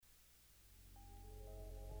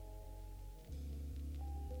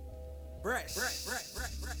Right.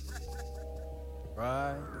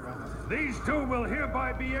 These two will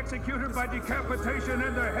hereby be executed by decapitation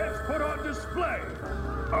and their heads put on display.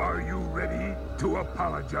 Are you ready to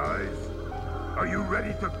apologize? Are you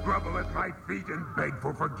ready to grovel at my feet and beg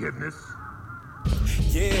for forgiveness?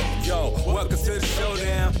 Yeah, yo, welcome to the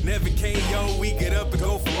showdown. Never came, yo, we get up and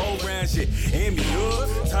go from old round shit. And me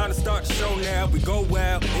up, time to start the show now. We go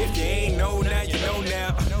wild, if you ain't know now, you know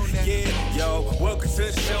now. Yeah, yo, welcome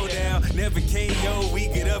to the showdown. Never came, yo, we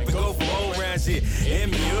get up and go from old round shit.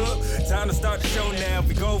 And me up, time to start the show now.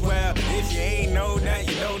 We go wild, if you ain't know now,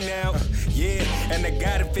 you know now. Yeah, and I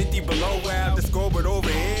got a 50 below wild. The scoreboard over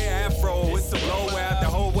here, afro, it's a blowout. The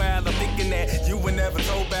whole while I'm thinking that you were never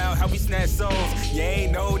told about how we snatch souls. You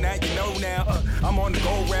ain't know now, you know now. I'm on the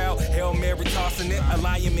go route, Hail Mary tossing it, a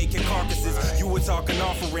lion making carcasses. You were talking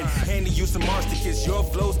offering, handing you some Mars tickets. Your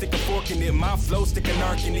flow stick a fork in it, my flow stick a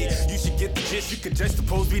narc in it. You should get the gist, you could just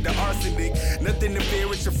suppose be the arsenic. Nothing to fear,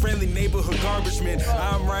 it's your friendly neighborhood garbage man.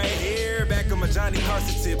 I'm right here, back on my Johnny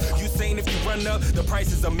Carson tip. You saying if you run up, the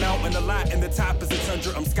price is a mountain, a lot, and the top is a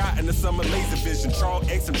tundra. I'm Scott in the summer laser vision, Charles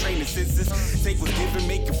X, I'm training senses. Take was given,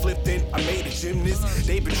 make it flip, then I made a gymnast.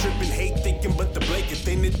 They been tripping, hate thinking, but the blanket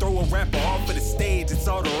thin it. Throw a rapper off of the stage, it's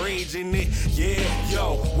all the rage in it. Yeah,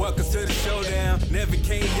 yo, welcome to the showdown. Never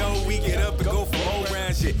came, yo, we get up and go from old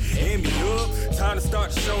round shit. And me up, time to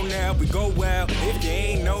start the show now. We go wild, if you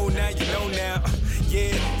ain't know now, you know now.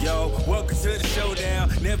 Yeah, yo, welcome to the showdown.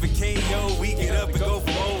 Never came, yo, we get up and go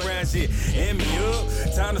from old round shit. And me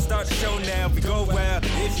up, time to start the show now. We go wild,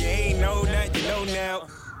 if you ain't know now, you know now.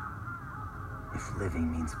 If living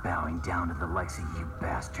means bowing down to the likes of you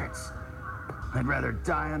bastards, I'd rather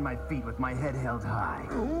die on my feet with my head held high.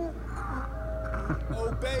 Oh,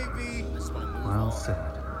 baby. Well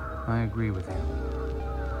said. I agree with him.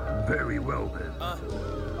 Very well then.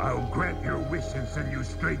 I'll grant your wish and send you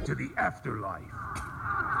straight to the afterlife.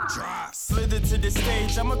 Slither to the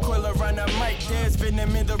stage, I'm a quiller on a mic. There's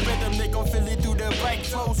venom in the rhythm, they gon' feel it through the bike.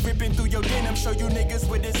 Flows ripping through your denim, show you niggas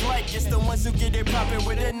what it's like. It's the ones who get it poppin'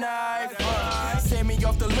 with a knife. Send me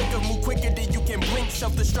off the liquor, move quicker than you can blink.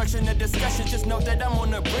 Self-destruction, a discussion, just know that I'm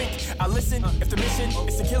on the brink. I listen, if the mission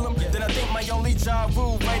is to kill him, then I think my only job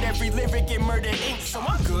rule, write every lyric in murder ink. So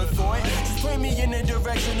I'm good for it. Just point me in the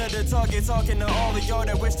direction of the target, talking to all of y'all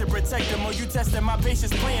that wish to protect them. Or you testing my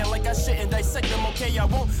patience, playing like I shouldn't dissect them. Okay, I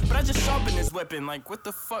won't, but I just sharpen this weapon, like what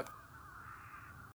the fuck?